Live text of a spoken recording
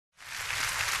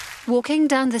walking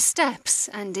down the steps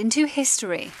and into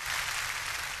history.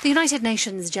 The United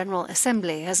Nations General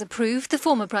Assembly has approved the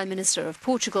former Prime Minister of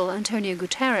Portugal, Antonio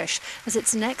Guterres, as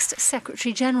its next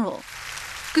Secretary-General.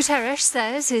 Guterres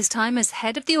says his time as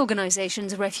head of the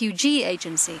organisation's refugee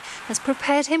agency has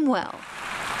prepared him well.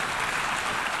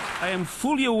 I am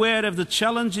fully aware of the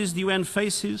challenges the UN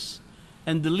faces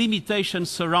and the limitations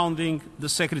surrounding the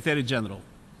Secretary-General.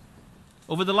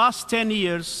 Over the last 10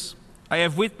 years, I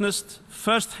have witnessed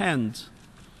firsthand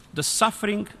the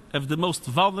suffering of the most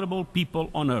vulnerable people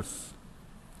on earth.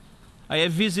 I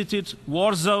have visited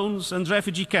war zones and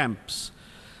refugee camps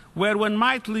where one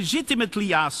might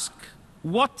legitimately ask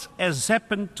what has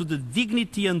happened to the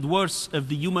dignity and worth of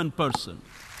the human person.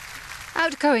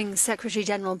 Outgoing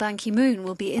Secretary-General Ban Ki-moon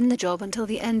will be in the job until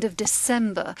the end of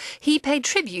December. He paid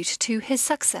tribute to his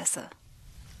successor.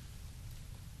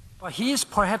 He is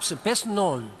perhaps best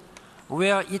known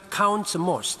where it counts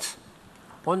most,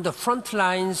 on the front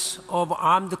lines of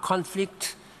armed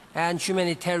conflict and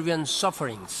humanitarian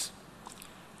sufferings.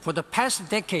 For the past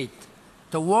decade,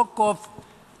 the work of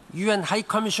UN High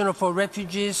Commissioner for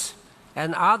Refugees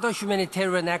and other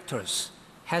humanitarian actors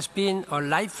has been a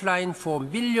lifeline for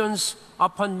millions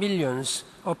upon millions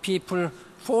of people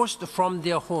forced from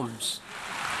their homes.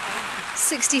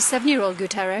 67-year-old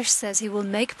Guterres says he will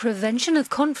make prevention of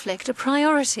conflict a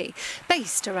priority,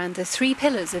 based around the 3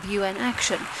 pillars of UN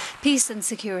action: peace and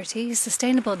security,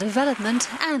 sustainable development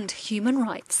and human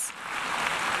rights.